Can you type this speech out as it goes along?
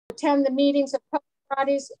attend the meetings of public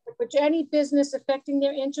bodies at which any business affecting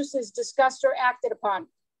their interests is discussed or acted upon.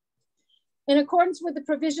 In accordance with the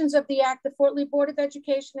provisions of the Act, the Fort Lee Board of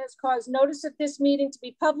Education has caused notice of this meeting to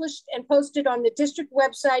be published and posted on the district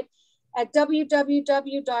website at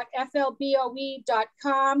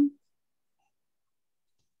www.flboe.com,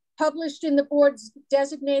 published in the board's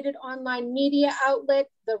designated online media outlet,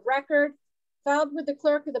 The Record, filed with the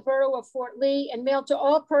clerk of the Borough of Fort Lee, and mailed to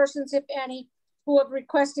all persons, if any, who have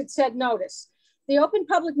requested said notice. The Open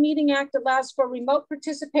Public Meeting Act allows for remote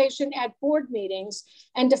participation at board meetings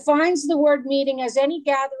and defines the word meeting as any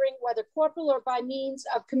gathering, whether corporal or by means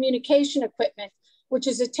of communication equipment, which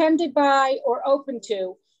is attended by or open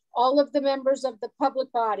to all of the members of the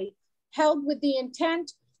public body, held with the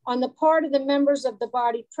intent on the part of the members of the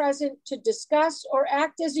body present to discuss or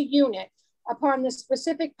act as a unit upon the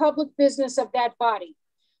specific public business of that body.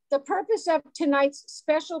 The purpose of tonight's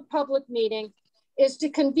special public meeting is to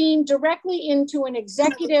convene directly into an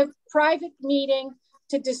executive private meeting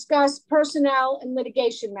to discuss personnel and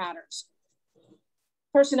litigation matters.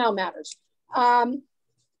 Personnel matters.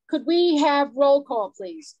 Could we have roll call,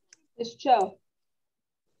 please? Ms. Cho.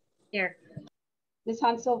 Here. Ms.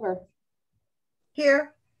 Han Silver.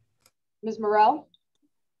 Here. Ms. Morrell.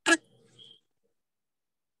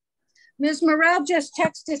 Ms. Morrell just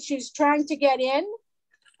texted she's trying to get in.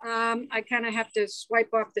 I kind of have to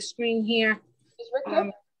swipe off the screen here. Ms.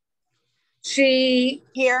 Richter. She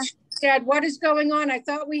said, what is going on? I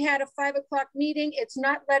thought we had a 5 o'clock meeting. It's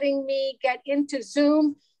not letting me get into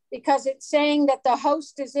Zoom because it's saying that the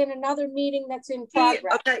host is in another meeting that's in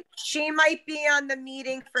progress. Okay, she might be on the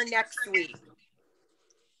meeting for next week.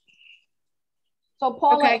 So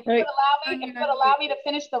Paula, Okay. if you would allow me to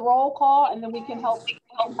finish the roll call and then we can help. Ms.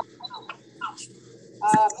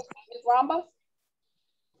 Ramba?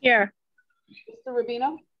 Here. Mr.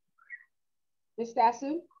 Rubino? Ms.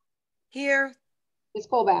 Stasu? Here. Ms.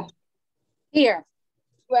 Colbath? Here.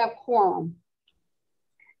 You have quorum.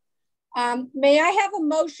 May I have a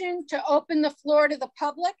motion to open the floor to the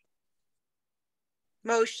public?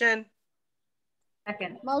 Motion.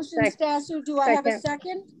 Second. Motion, Stasu. Do I have a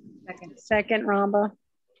second? Second, Ramba.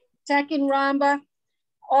 Second, Ramba.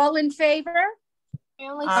 All in favor?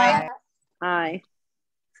 Aye. Aye.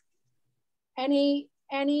 Any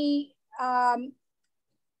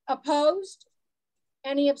opposed?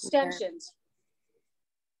 Any abstentions?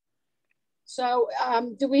 So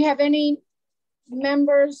do we have any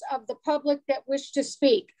members of the public that wish to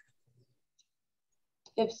speak?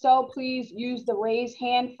 If so, please use the raise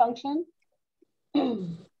hand function.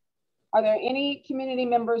 Are there any community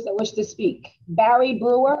members that wish to speak? Barry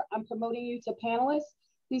Brewer, I'm promoting you to panelist.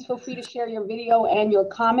 Please feel free to share your video and your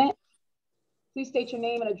comment. Please state your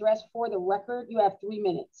name and address for the record. You have 3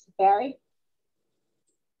 minutes. Barry?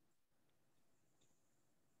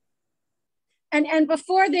 And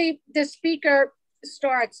before the speaker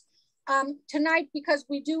starts, tonight, because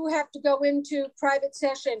we do have to go into private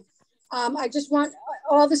session, I just want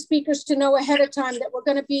all the speakers to know ahead of time that we're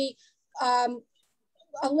going to be a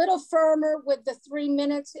little firmer with the 3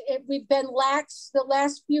 minutes. We've been lax the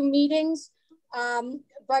last few meetings,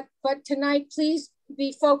 but tonight, please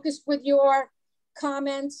be focused with your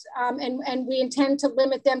comments, and we intend to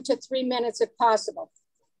limit them to 3 minutes if possible.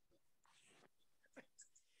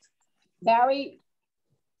 Barry,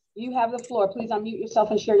 you have the floor. Please unmute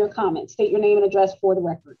yourself and share your comments. State your name and address for the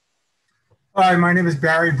record. Hi, my name is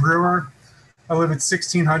Barry Brewer. I live at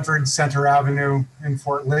 1600 Center Avenue in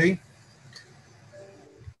Fort Lee.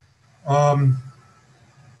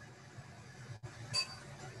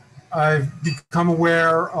 I've become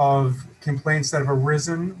aware of complaints that have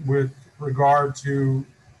arisen with regard to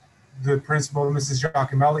the principal, Mrs.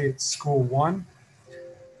 Giacomelli, at School 1.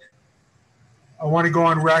 I want to go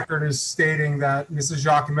on record as stating that Mrs.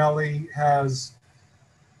 Giacomelli has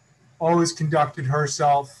always conducted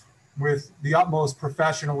herself with the utmost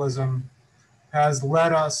professionalism, has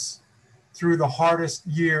led us through the hardest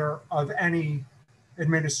year of any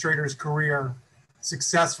administrator's career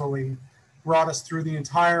successfully, brought us through the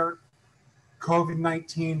entire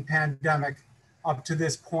COVID-19 pandemic up to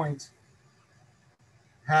this point,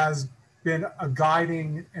 has been a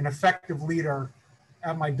guiding and effective leader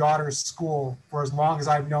at my daughter's school for as long as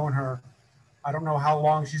I've known her. I don't know how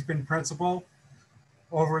long she's been principal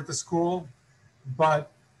over at the school,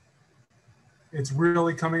 but it's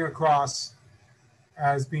really coming across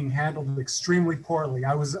as being handled extremely poorly.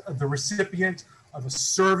 I was the recipient of a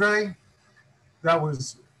survey that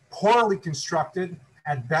was poorly constructed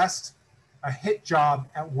at best, a hit job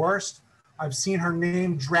at worst. I've seen her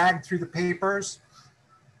name dragged through the papers,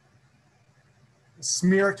 a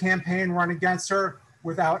smear campaign run against her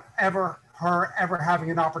without ever her ever having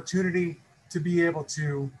an opportunity to be able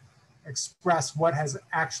to express what has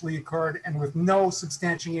actually occurred, and with no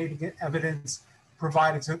substantiating evidence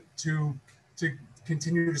provided to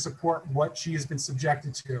continue to support what she has been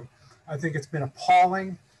subjected to. I think it's been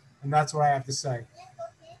appalling, and that's what I have to say.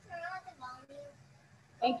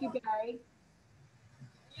 Thank you, Barry.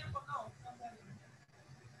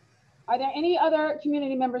 Are there any other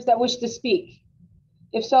community members that wish to speak?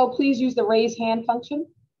 If so, please use the raise hand function.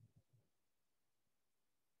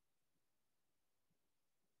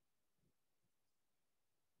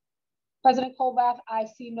 President Colbath, I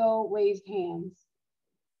see no raised hands.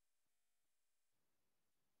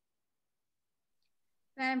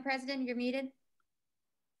 Madam President, you're muted.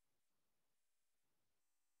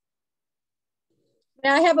 May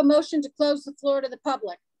I have a motion to close the floor to the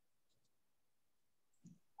public?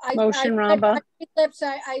 Motion, Ramba.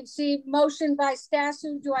 I see motion by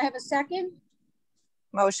Stasu. Do I have a second?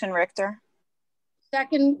 Motion, Richter.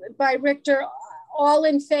 Second by Richter. All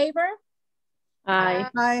in favor? Aye.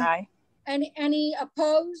 Aye. Any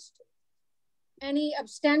opposed? Any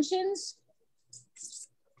abstentions?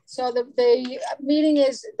 So the meeting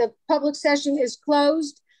is, the public session is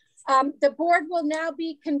closed. The board will now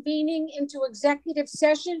be convening into executive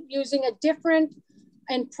session using a different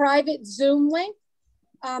and private Zoom link.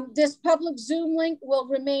 This public Zoom link will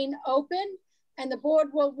remain open, and the board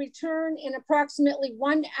will return in approximately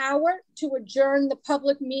 1 hour to adjourn the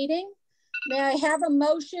public meeting. May I have a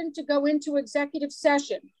motion to go into executive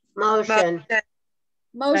session? Motion.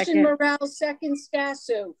 Motion Second. Morale, second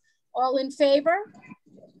Stasu. All in favor?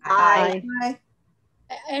 Aye.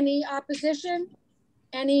 Any opposition?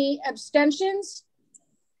 Any abstentions?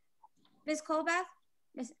 Ms. Colbath,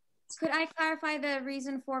 could I clarify the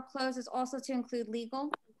reason for close is also to include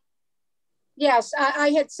legal? Yes, I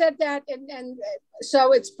had said that, and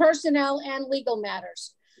so it's personnel and legal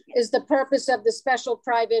matters is the purpose of the special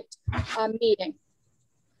private meeting.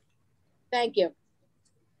 Thank you.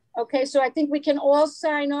 Okay, so I think we can all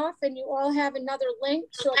sign off, and you all have another link.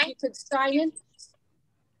 So if you could sign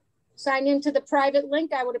into the private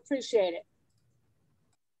link, I would appreciate it.